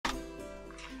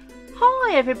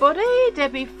Hi everybody,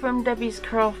 Debbie from Debbie's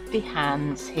Crafty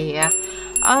Hands here.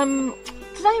 Today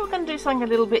we're going to do something a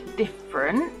little bit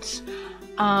different.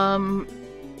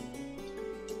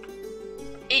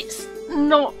 It's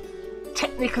not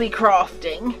technically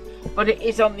crafting, but it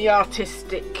is on the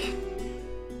artistic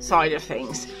side of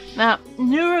things. Now,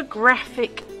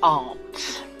 Nurographic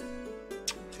art.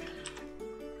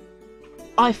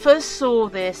 I first saw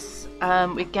this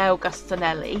with Gail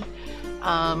Gustanelli.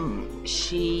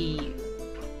 She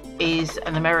is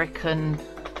an American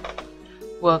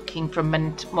working from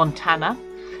Montana,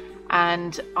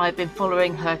 and I've been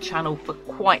following her channel for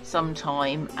quite some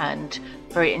time, and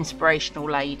very inspirational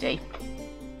lady.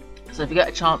 So if you get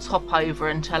a chance, hop over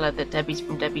and tell her that Debbie's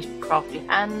from Debbie's Crafty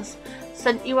Hands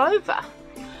sent you over.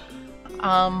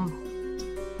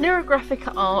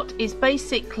 Nurographic art is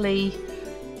basically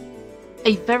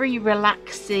a very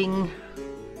relaxing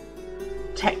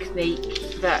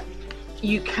technique that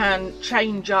you can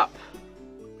change up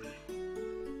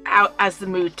out as the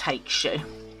mood takes you.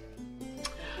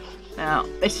 Now,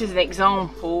 this is an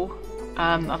example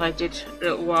that I did a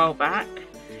little while back.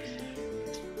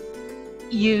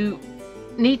 You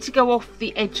need to go off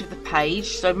the edge of the page,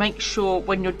 so make sure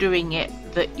when you're doing it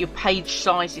that your page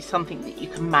size is something that you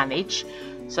can manage.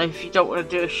 So if you don't want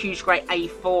to do a huge great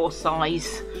A4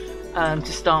 size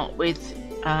to start with,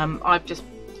 I've just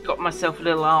got myself a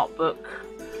little art book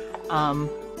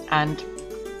and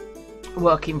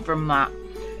working from that.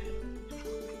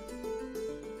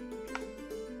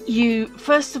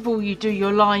 First of all, you do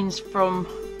your lines from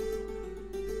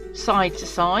side to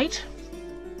side,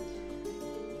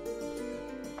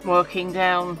 working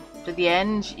down to the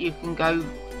end. You can go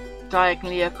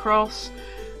diagonally across,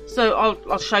 so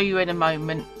I'll show you in a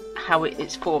moment how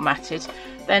it's formatted.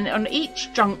 Then on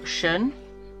each junction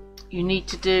you need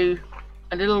to do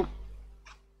a little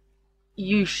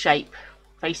U shape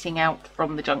facing out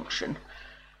from the junction,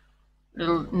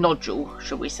 little nodule,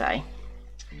 shall we say.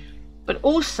 But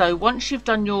also, once you've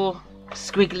done your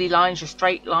squiggly lines, your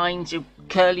straight lines, your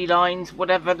curly lines,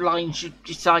 whatever lines you've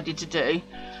decided to do,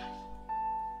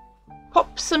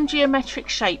 pop some geometric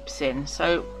shapes in.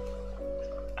 So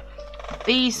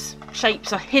these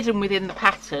shapes are hidden within the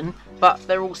pattern, but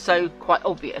they're also quite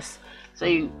obvious.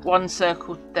 So one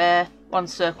circle there, one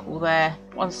circle there,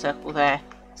 one circle there,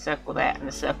 circle there, and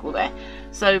a circle there.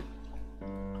 So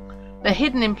they're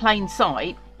hidden in plain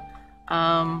sight,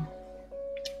 and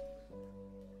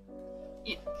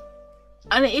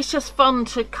it's just fun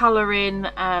to colour in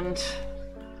and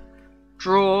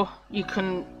draw. You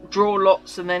can draw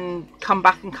lots and then come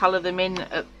back and colour them in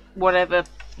at whatever,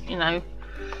 you know,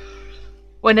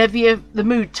 whenever the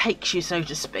mood takes you, so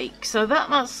to speak. So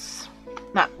that's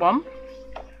that one.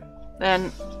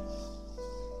 Then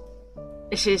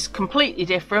this is completely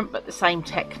different, but the same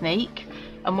technique.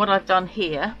 And what I've done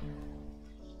here,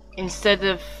 instead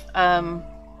of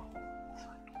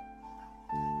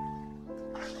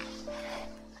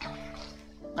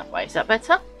that way, is that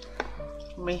better?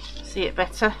 Let me see it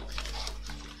better.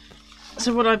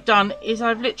 So what I've done is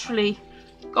I've literally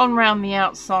gone round the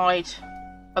outside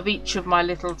of each of my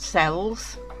little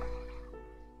cells,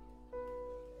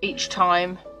 each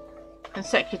time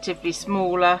consecutively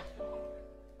smaller,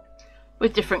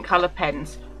 with different colour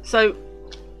pens. So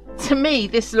to me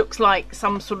this looks like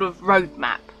some sort of road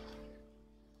map.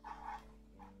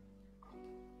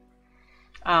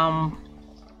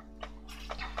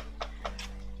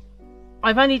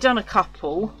 I've only done a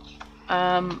couple.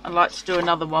 I'd like to do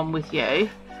another one with you.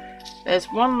 There's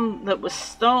one that was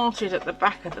started at the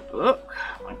back of the book,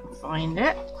 if I can find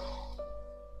it.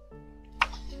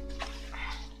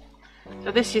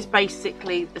 So this is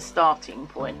basically the starting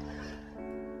point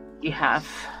you have.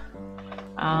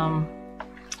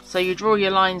 So you draw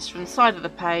your lines from the side of the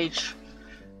page,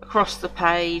 across the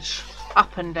page,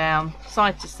 up and down,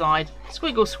 side to side,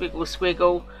 squiggle, squiggle,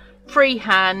 squiggle,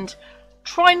 freehand.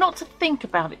 Try not to think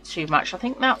about it too much. I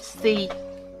think that's the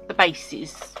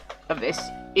basis of this.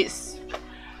 It's,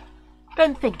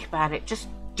 don't think about it, just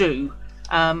do,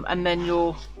 and then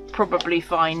you'll probably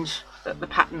find that the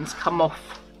patterns come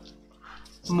off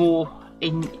more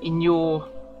in your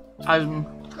own,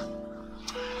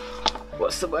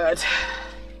 what's the word,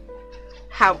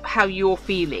 how you're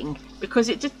feeling, because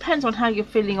it depends on how you're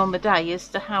feeling on the day as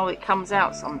to how it comes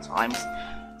out sometimes.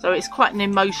 So it's quite an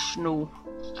emotional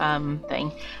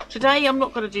thing. Today I'm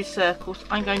not going to do circles,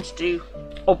 I'm going to do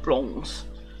oblongs,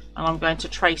 and I'm going to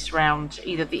trace around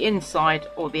either the inside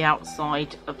or the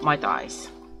outside of my dies.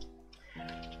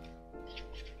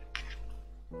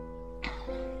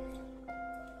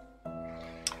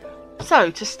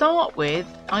 So to start with,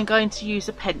 I'm going to use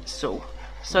a pencil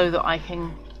so that I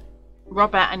can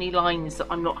rub out any lines that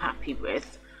I'm not happy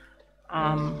with,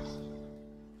 and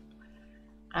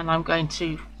I'm going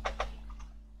to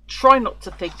try not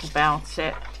to think about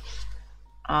it,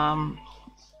 and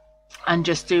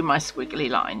just do my squiggly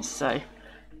lines. So I'm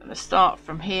going to start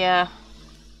from here,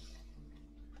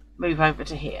 move over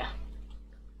to here,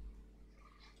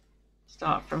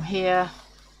 start from here,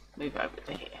 move over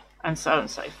to here, and so on and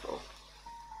so forth.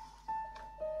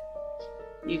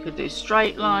 You could do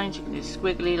straight lines, you can do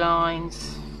squiggly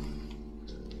lines,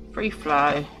 free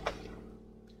flow.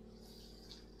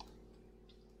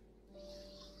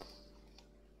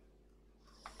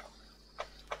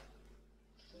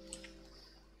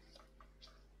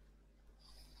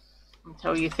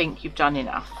 Until you think you've done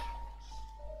enough.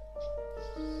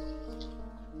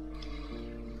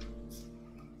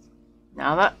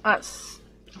 Now that's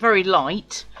very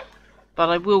light, but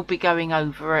I will be going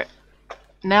over it.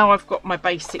 Now I've got my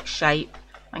basic shape,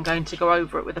 I'm going to go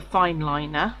over it with a fine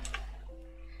liner.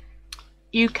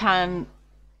 You can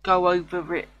go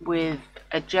over it with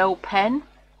a gel pen,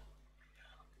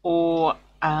 or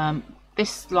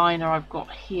this liner I've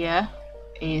got here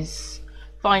is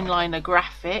fine liner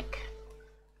graphic,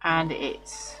 and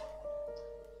it's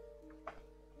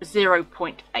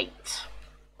 0.8,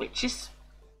 which is,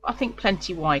 I think,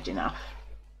 plenty wide enough.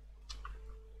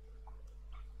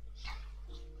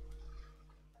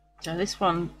 So this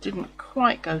one didn't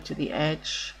quite go to the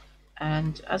edge,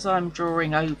 and as I'm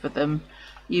drawing over them,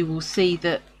 you will see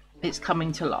that it's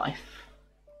coming to life.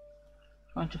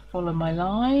 Trying to follow my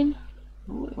line.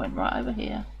 Ooh, it went right over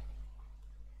here.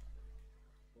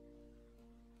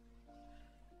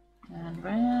 And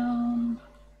round.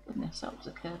 Goodness, that was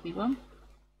a curvy one.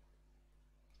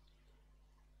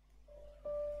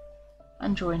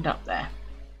 And joined up there.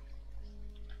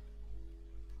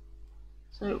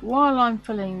 So while I'm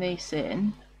filling these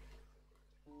in,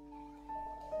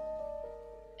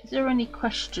 is there any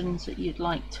questions that you'd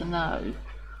like to know?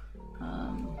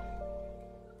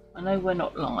 I know we're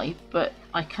not live, but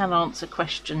I can answer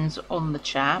questions on the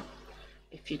chat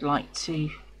if you'd like to,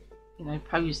 you know,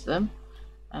 pose them,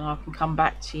 and I can come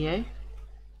back to you.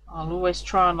 I'll always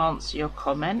try and answer your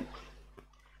comment.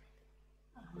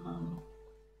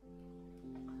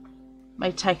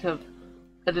 May take a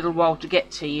little while to get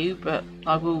to you, but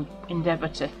I will endeavour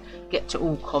to get to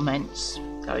all comments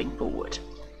going forward.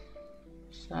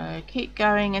 So keep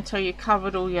going until you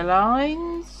covered all your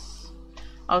lines.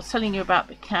 I was telling you about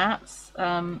the cats.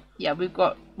 Yeah, we've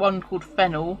got one called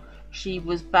Fennel. She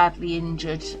was badly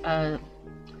injured.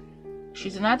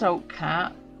 She's an adult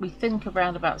cat. We think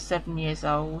around about 7 years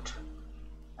old.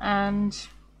 And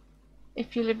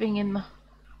if you're living in the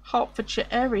Hertfordshire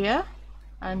area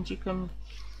and you can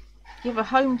give a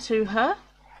home to her,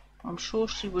 I'm sure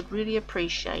she would really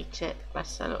appreciate it.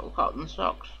 Bless her little cotton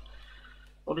socks,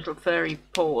 or little furry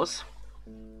paws.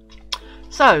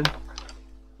 So,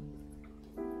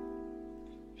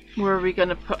 where are we going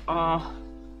to put our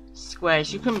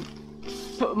squares? You can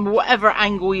put them whatever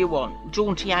angle you want,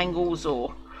 jaunty angles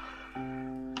or...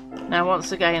 Now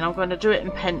once again, I'm going to do it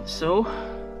in pencil,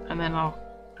 and then I'll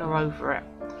go over it.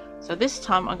 So this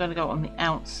time I'm going to go on the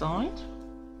outside.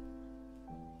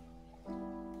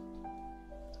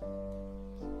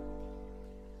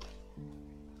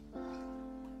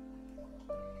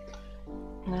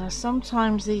 Now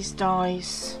sometimes these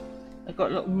dies, they've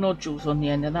got little nodules on the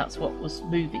end, and that's what was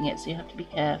moving it, so you have to be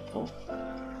careful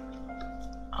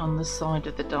on the side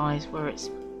of the dies where it's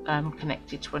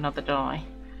connected to another die.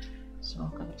 So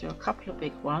I'm going to do a couple of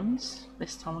big ones.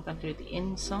 This time I'm going to do the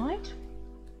inside,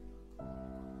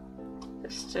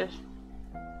 just to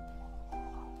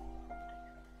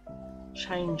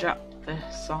change up the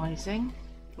sizing.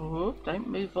 Oh, don't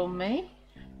move on me.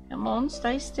 Come on,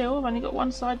 stay still. I've only got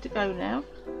one side to go now.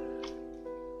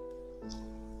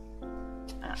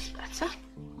 That's better.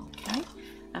 Okay,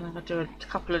 and I'm going to do a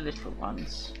couple of little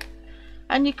ones.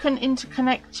 And you can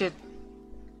interconnect your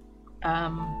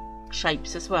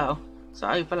shapes as well, so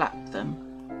overlap them.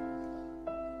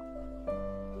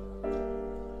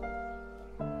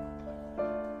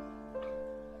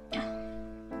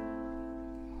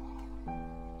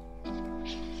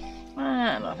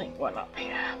 And I think one up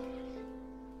here.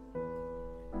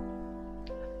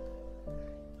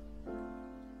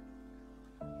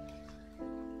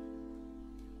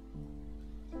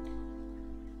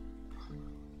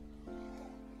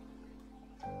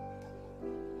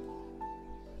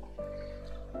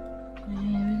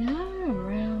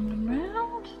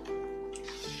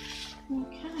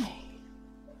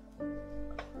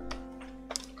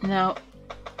 Now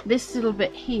this little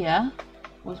bit here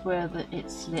was where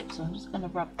it slipped, so I'm just going to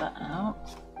rub that out.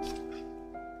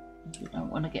 You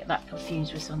don't want to get that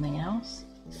confused with something else.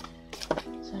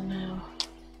 So now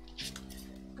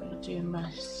I'm going to do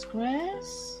my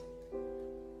squares.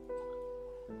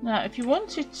 Now if you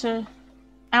wanted to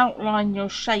outline your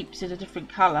shapes in a different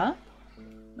colour,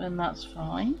 then that's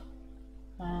fine.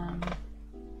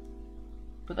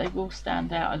 But they will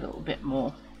stand out a little bit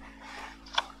more.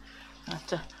 I have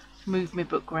to move my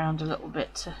book around a little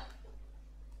bit to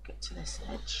get to this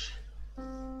edge. I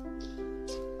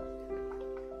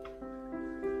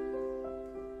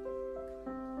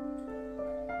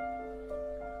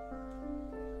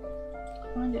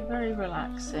find it very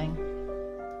relaxing.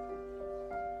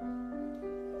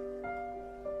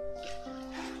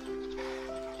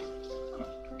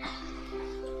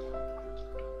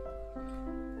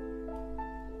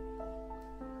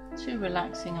 Too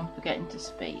relaxing, I'm forgetting to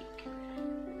speak.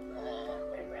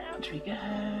 Round we go.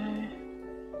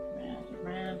 Round and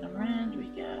round and round we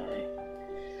go.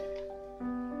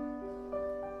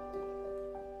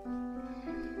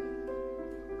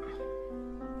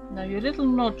 Now your little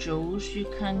nodules you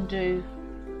can do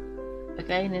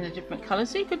again in a different colour.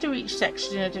 So you could do each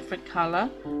section in a different colour,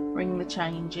 bring the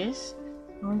changes.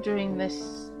 I'm doing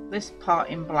this part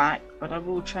in black, but I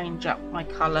will change up my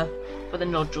colour for the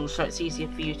nodules so it's easier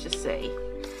for you to see.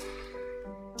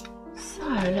 So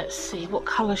let's see, what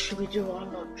colour should we do our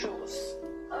nodules?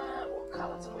 What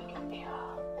colours have we got here?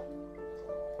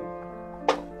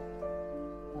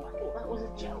 Oh, I thought that was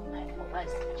a gel pen. Oh,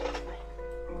 that's the gel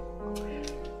pen.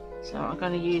 So I'm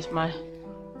going to use my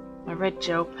red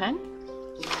gel pen.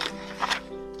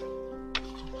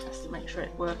 Just to make sure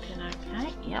it's working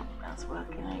okay. Yep, that's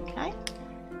working okay.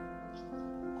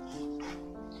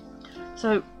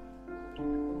 So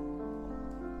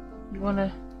you want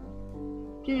to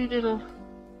do little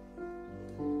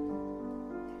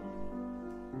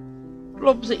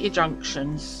blobs at your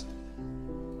junctions.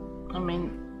 I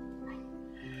mean,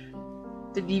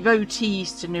 the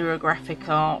devotees to neurographic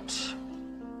art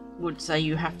would say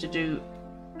you have to do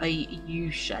a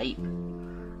U shape.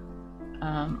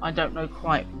 I don't know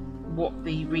quite what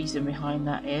the reason behind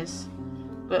that is,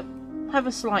 but have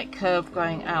a slight curve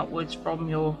going outwards from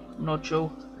your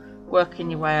nodule, working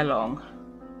your way along.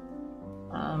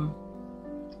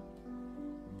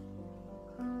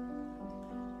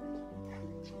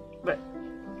 But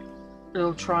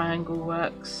little triangle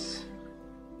works.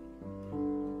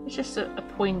 It's just a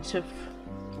point of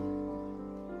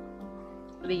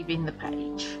leaving the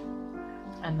page,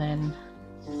 and then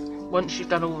once you've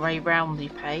done all the way around the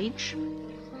page,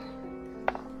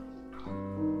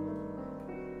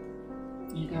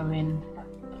 you go in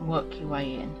and work your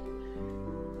way in.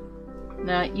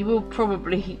 Now you will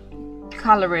probably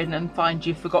colour in and find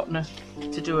you've forgotten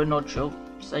to do a nodule,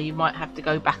 so you might have to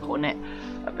go back on it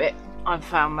a bit. I've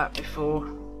found that before.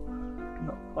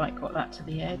 Not quite got that to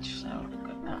the edge, so I'll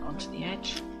get that onto the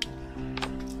edge.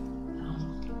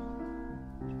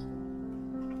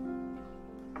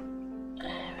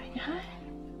 There we go.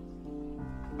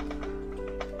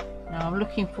 Now I'm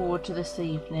looking forward to this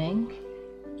evening.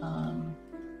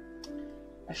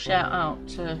 A shout out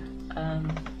to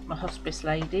my hospice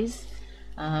ladies,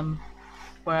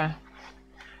 where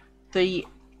the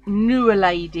newer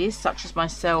ladies such as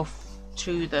myself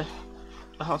to the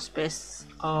hospice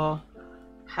are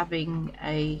having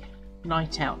a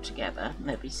night out together.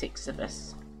 There'll be 6 of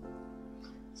us,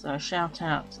 so a shout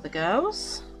out to the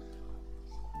girls.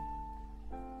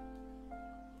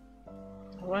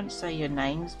 I won't say your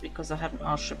names because I haven't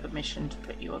asked your permission to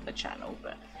put you on the channel,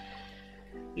 but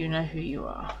you know who you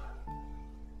are.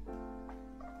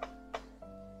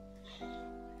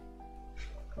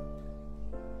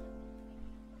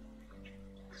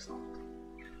 So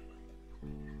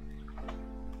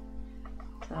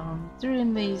I'm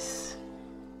doing these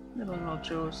little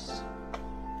nodules.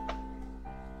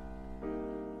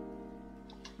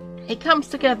 It comes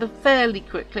together fairly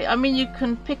quickly. I mean, you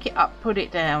can pick it up, put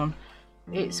it down.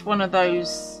 It's one of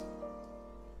those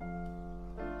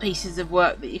pieces of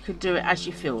work that you could do it as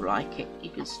you feel like it. You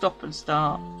can stop and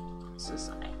start.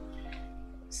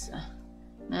 So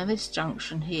now this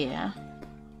junction here,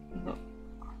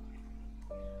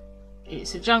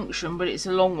 it's a junction, but it's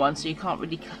a long one, so you can't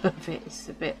really curve it. It's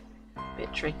a bit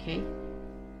tricky.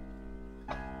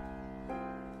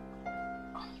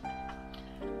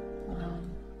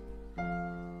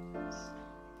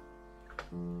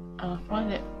 I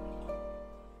find it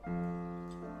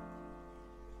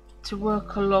to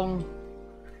work along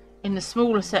in the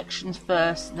smaller sections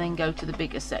first and then go to the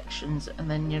bigger sections, and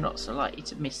then you're not so likely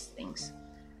to miss things.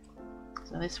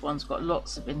 So this one's got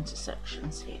lots of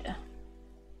intersections here.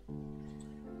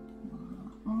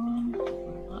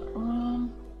 That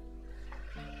one.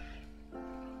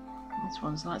 This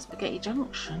one's like Spaghetti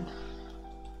Junction.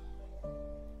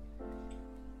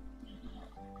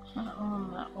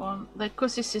 That one.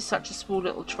 Because this is such a small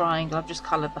little triangle, I've just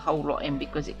coloured the whole lot in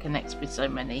because it connects with so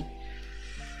many.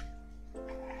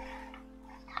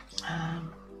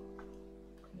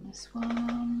 This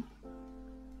one.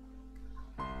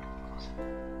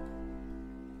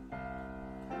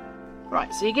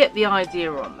 Right, so you get the idea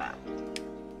on that.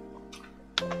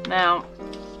 Now,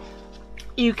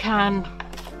 you can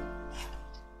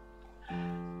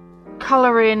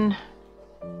colour in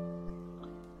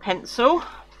pencil,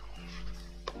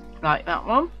 like that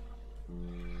one.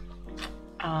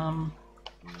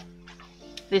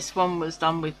 This one was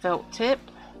done with felt tip.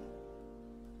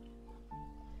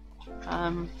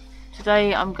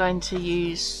 Today I'm going to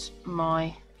use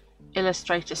my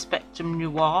Illustrator Spectrum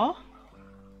Noir,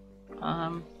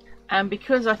 and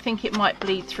because I think it might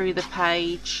bleed through the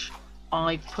page,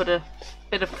 I put a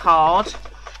bit of card.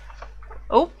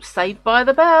 Oh, Saved by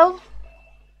the Bell.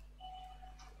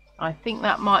 I think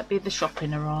that might be the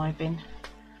shopping arriving.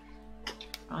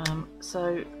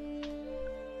 So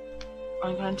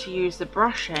I'm going to use the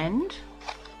brush end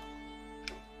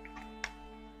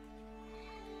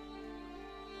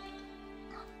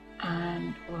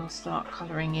and we'll start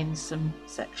colouring in some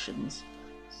sections.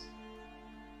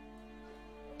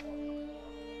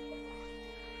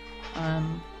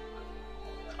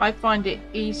 I find it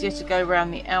easier to go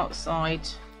around the outside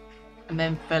and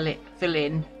then fill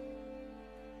in.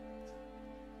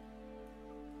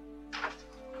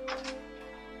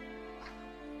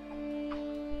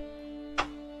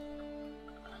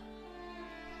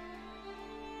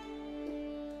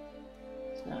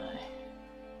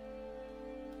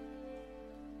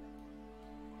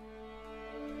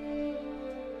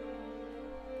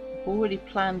 Already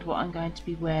planned what I'm going to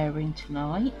be wearing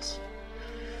tonight.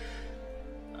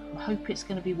 I hope it's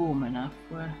going to be warm enough.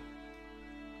 We're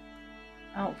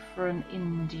out for an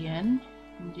Indian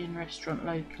restaurant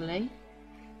locally.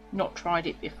 Not tried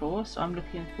it before, so I'm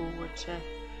looking forward to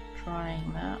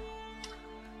trying that.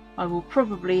 I will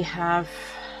probably have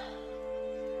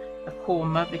a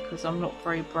korma because I'm not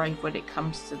very brave when it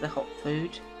comes to the hot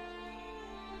food.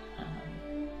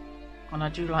 And I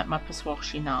do like my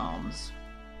Paswashi naans.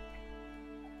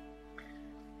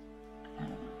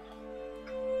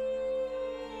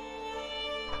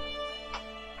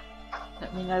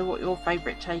 Let me know what your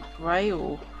favourite takeaway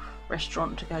or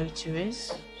restaurant to go to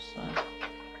is. So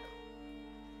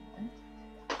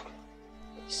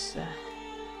it's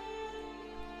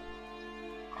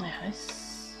yeah,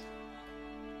 this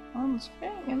one's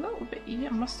getting a little bit. Yeah,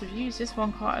 I must have used this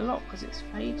one quite a lot because it's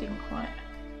fading quite.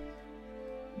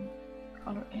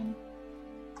 Colour it in.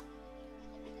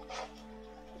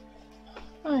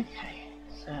 Okay,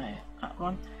 so that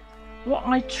one. What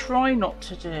I try not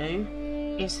to do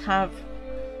is have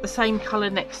the same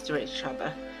colour next to each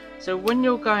other. So when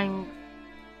you're going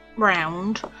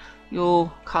round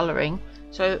your colouring,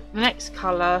 so the next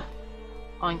colour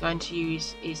I'm going to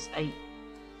use is a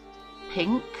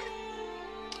pink,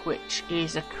 which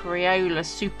is a Crayola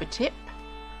Super Tip,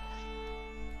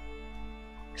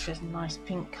 which is a nice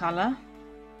pink colour.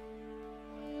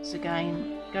 So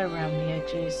again, go around the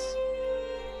edges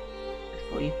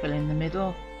before you fill in the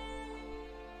middle.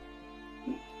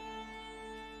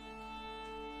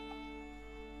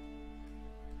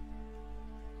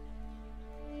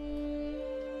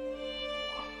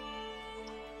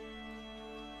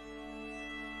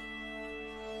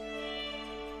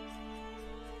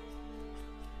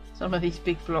 Some of these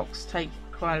big blocks take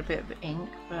quite a bit of ink,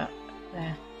 but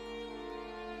there.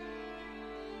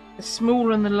 The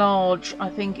small and the large, I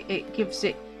think it gives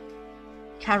it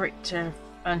character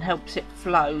and helps it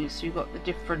flow. So you've got the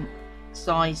different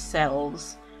size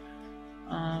cells.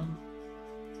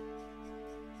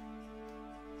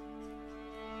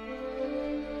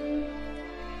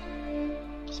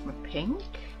 Just my pink.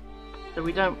 So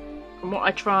we don't. And what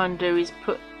I try and do is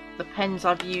put the pens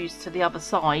I've used to the other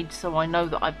side, so I know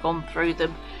that I've gone through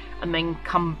them and then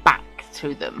come back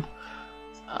to them.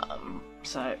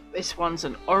 So this one's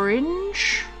an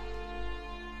orange.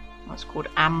 That's called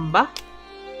Amber,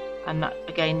 and that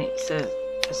again it's a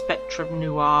Spectrum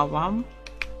Noir one.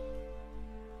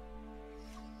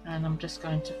 And I'm just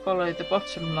going to follow the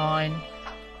bottom line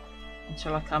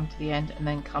until I come to the end, and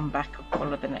then come back and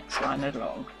follow the next line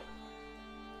along.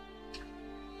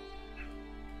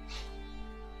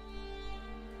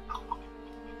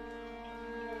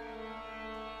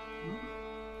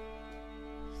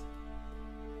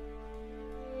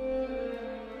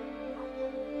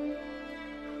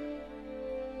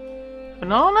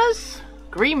 Bananas,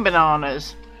 green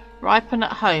bananas, ripen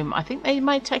at home. I think they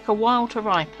may take a while to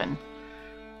ripen.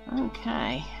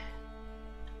 Okay,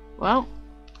 well,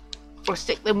 we'll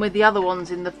stick them with the other ones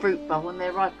in the fruit bowl. When they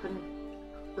ripen,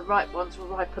 the ripe ones will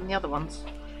ripen the other ones.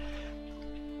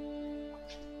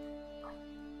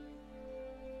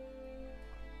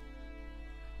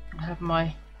 I have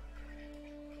my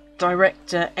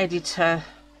director, editor,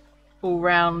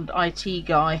 all-round IT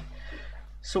guy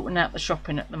sorting out the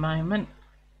shopping at the moment,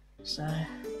 so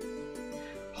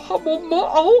I'm on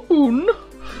my own.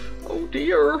 Oh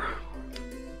dear.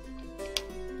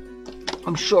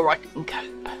 I'm sure I can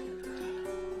cope.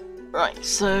 Right,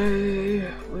 so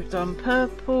we've done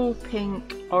purple,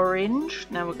 pink, orange.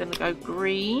 Now we're going to go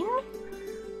green.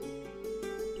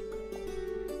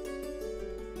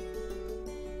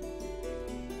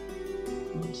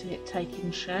 And see it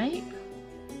taking shape.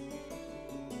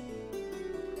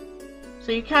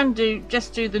 So you can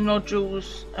just do the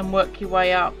nodules and work your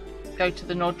way up. Go to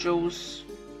the nodules,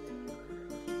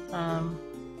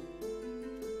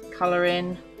 colour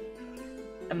in,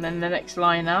 and then the next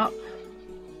line up.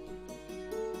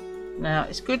 Now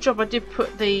it's a good job I did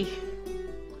put the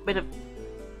bit of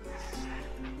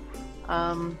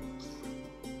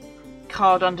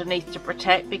card underneath to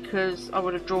protect, because I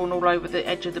would have drawn all over the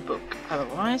edge of the book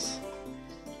otherwise,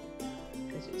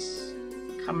 because it's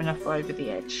coming up over the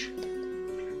edge.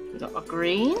 We've got a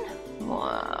green.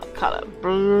 What colour?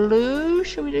 Blue?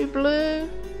 Shall we do blue?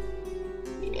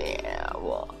 Yeah,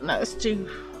 what? No, let's do...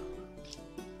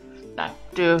 No,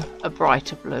 do a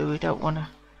brighter blue. We don't want to...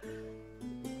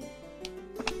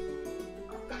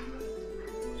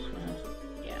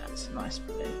 Yeah, it's a nice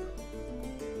blue.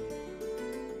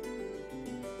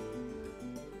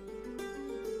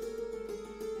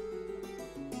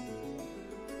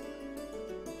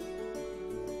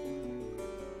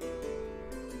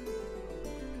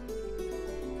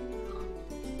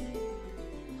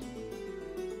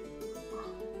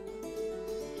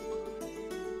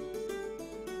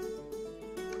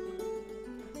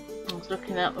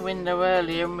 Looking out the window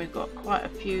earlier, and we've got quite a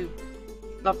few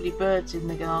lovely birds in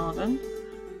the garden.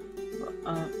 We've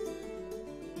got a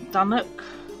dunnock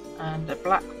and a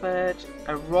blackbird,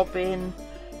 a robin,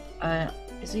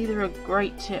 it's either a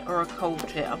great tit or a cold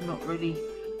tit. I'm not really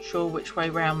sure which way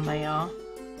round they are.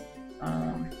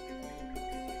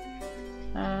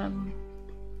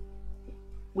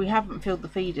 We haven't filled the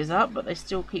feeders up, but they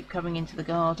still keep coming into the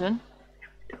garden.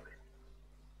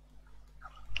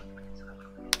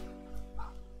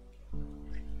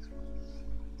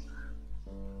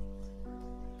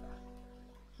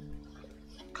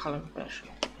 Colour version.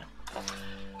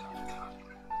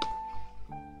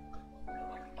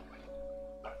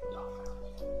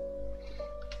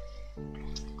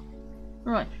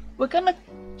 Right, we're going to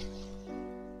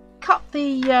cut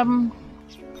the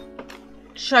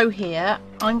show here.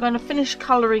 I'm going to finish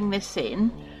colouring this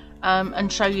in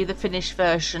and show you the finished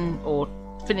version, or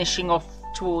finishing off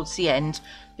towards the end,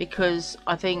 because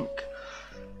I think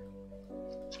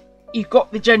you've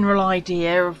got the general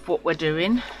idea of what we're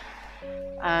doing.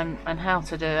 And how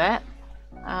to do it.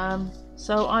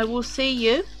 So I will see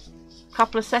you. A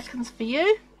couple of seconds for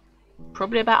you,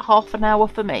 probably about half an hour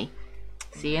for me.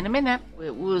 See you in a minute.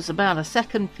 It was about a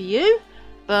second for you,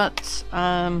 but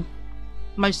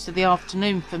most of the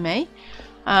afternoon for me.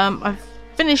 I've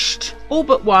finished all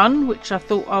but one, which I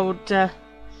thought I would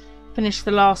finish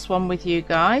the last one with you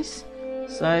guys.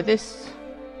 So this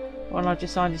one I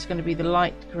decided is going to be the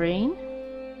light green.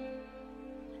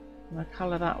 I'm going to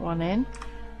colour that one in.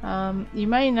 You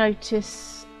may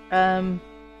notice some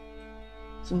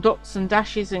dots and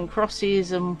dashes and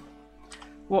crosses and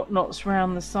whatnots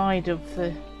around the side of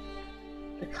the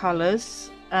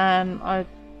colours, and I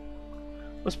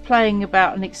was playing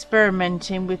about and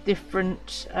experimenting with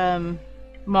different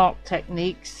mark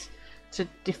techniques to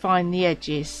define the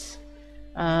edges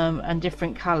and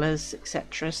different colours,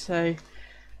 etc. So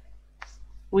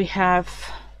we have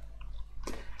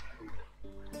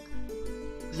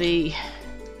the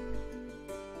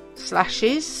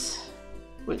slashes,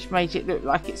 which made it look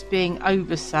like it's being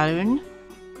oversewn.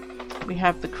 We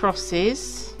have the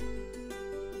crosses,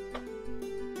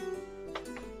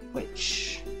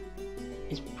 which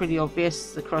is pretty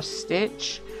obvious, the cross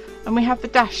stitch, and we have the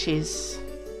dashes,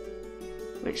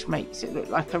 which makes it look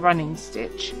like a running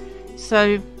stitch.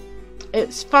 So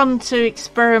it's fun to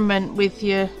experiment with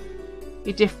your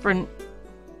different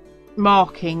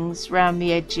markings around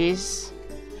the edges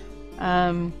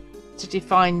to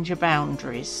define your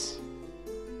boundaries.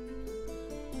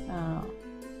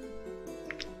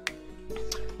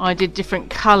 I did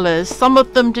different colours. Some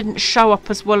of them didn't show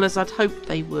up as well as I'd hoped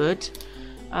they would.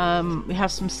 We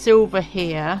have some silver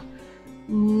here,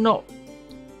 not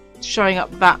showing up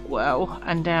that well,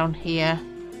 and down here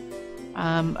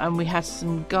and we had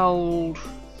some gold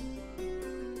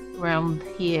around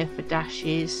here for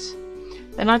dashes.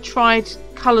 Then I tried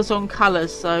colours on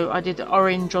colours, so I did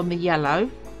orange on the yellow,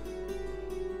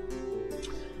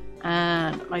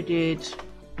 and I did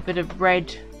a bit of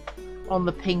red on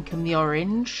the pink and the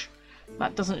orange.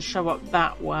 That doesn't show up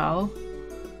that well,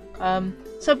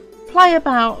 so play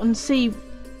about and see,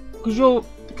 because your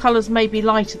colours may be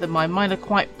lighter than mine are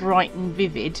quite bright and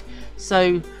vivid,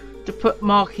 so to put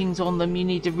markings on them you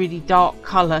need a really dark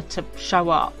colour to show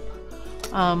up.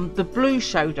 The blue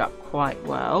showed up quite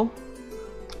well.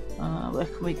 Where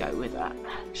can we go with that?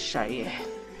 Show you.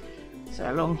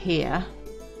 So along here,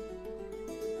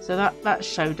 so that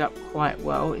showed up quite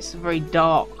well. It's a very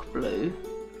dark blue,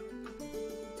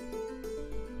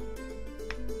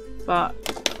 but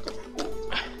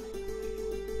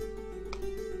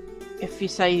if you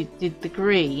say you did the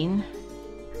green,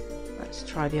 let's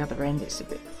try the other end. It's a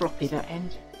bit floppy, that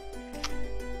end.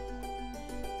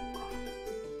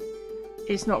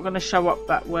 It's not going to show up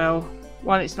that well.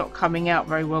 One, it's not coming out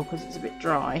very well because it's a bit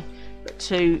dry, but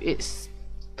two, it's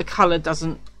the colour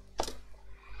doesn't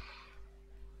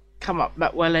come up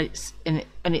that well in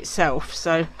itself.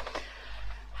 So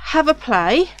have a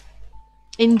play,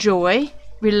 enjoy,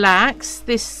 relax.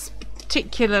 This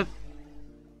particular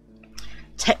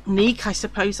technique, I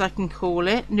suppose I can call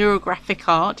it, Nurographic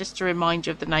art, just to remind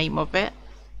you of the name of it.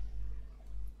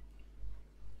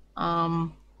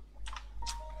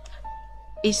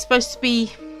 It's supposed to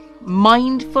be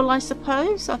mindful, I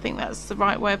suppose. I think that's the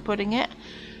right way of putting it.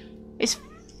 It's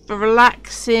for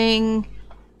relaxing,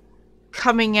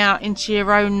 coming out into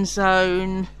your own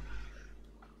zone,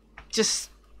 just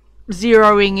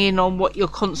zeroing in on what you're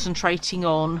concentrating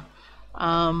on,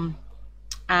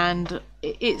 and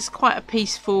it's quite a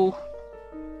peaceful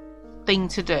thing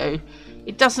to do.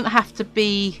 It doesn't have to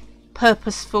be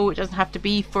purposeful, it doesn't have to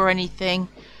be for anything,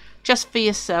 just for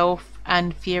yourself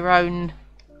and for your own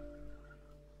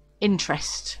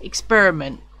interest.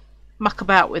 Experiment, muck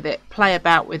about with it, play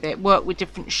about with it, work with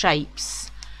different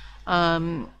shapes.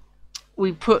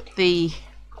 We put the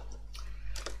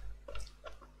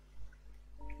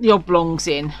oblongs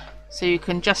in, so you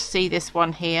can just see this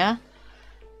one here,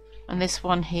 and this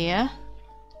one here,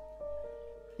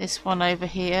 this one over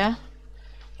here,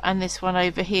 and this one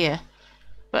over here.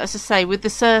 But as I say, with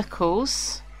the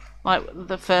circles, like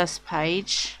the first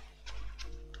page,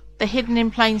 they're hidden in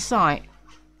plain sight.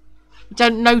 You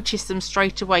don't notice them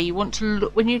straight away. You want to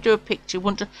look, when you do a picture, you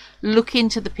want to look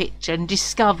into the picture and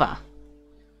discover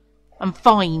and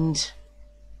find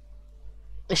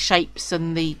the shapes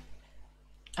and the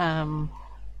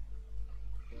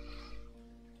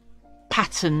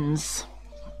patterns.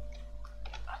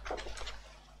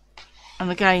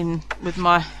 And again, with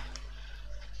my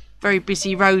very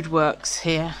busy roadworks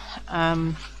here,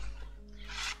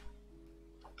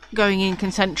 going in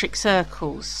concentric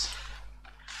circles,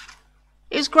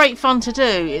 it's great fun to do.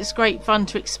 It's great fun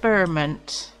to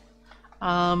experiment.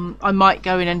 I might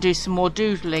go in and do some more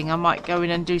doodling. I might go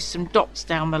in and do some dots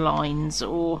down the lines,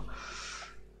 or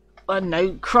I don't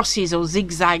know, crosses or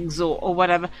zigzags or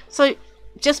whatever. So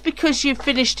just because you've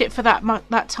finished it for that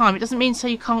time, it doesn't mean so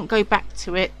you can't go back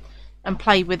to it and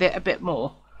play with it a bit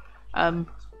more.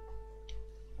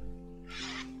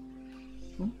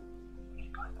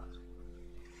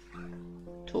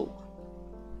 Talk.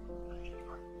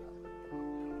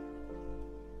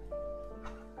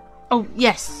 Oh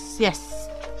yes, yes.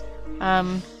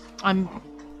 I'm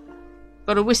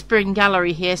got a whispering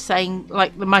gallery here saying,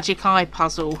 like the magic eye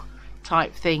puzzle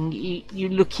type thing. You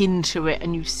look into it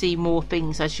and you see more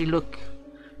things as you look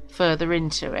further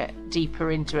into it,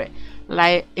 deeper into it.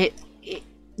 Like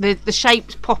the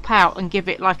shapes pop out and give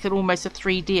it like almost a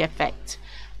 3D effect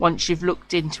once you've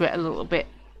looked into it a little bit.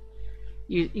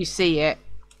 You see it.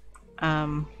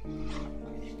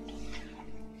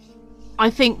 I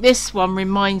think this one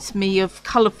reminds me of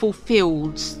colourful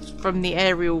fields from the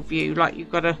aerial view, like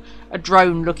you've got a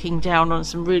drone looking down on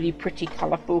some really pretty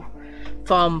colourful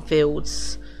farm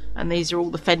fields, and these are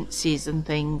all the fences and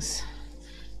things.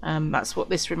 That's what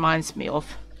this reminds me of.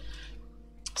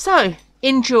 So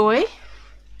enjoy.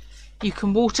 You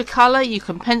can watercolour, you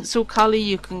can pencil colour,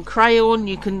 you can crayon,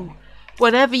 you can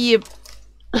whatever you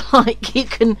like. You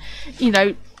can, you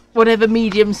know, whatever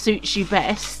medium suits you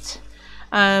best.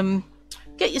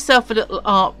 Get yourself a little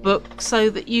art book so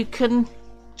that you can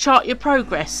chart your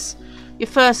progress. Your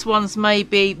first ones may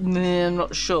be, I'm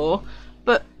not sure,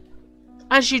 but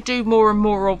as you do more and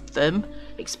more of them,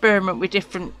 experiment with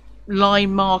different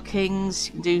line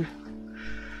markings. You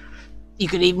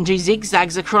could even do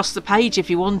zigzags across the page if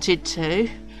you wanted to,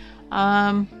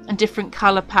 and different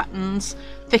colour patterns.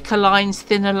 thicker lines,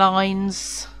 thinner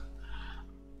lines,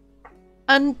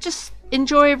 and just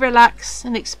enjoy, relax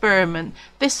and experiment.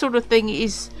 This sort of thing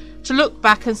is to look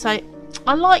back and say,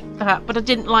 I like that, but I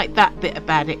didn't like that bit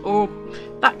about it, or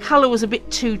that colour was a bit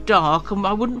too dark and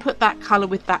I wouldn't put that colour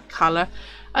with that colour.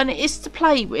 And it is to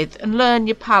play with and learn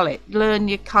your palette, learn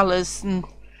your colours, and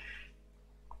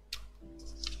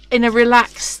in a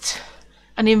relaxed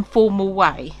and informal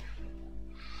way.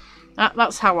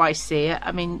 That's how I see it.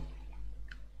 I mean,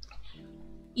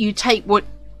 you take what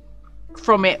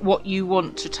from it, what you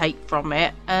want to take from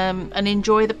it, and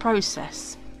enjoy the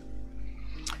process.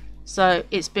 So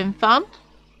it's been fun.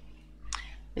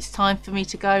 It's time for me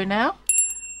to go now.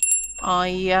 I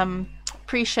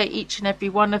appreciate each and every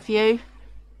one of you.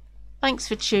 Thanks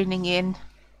for tuning in.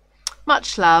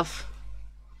 Much love.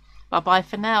 Bye bye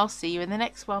for now. See you in the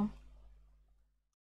next one.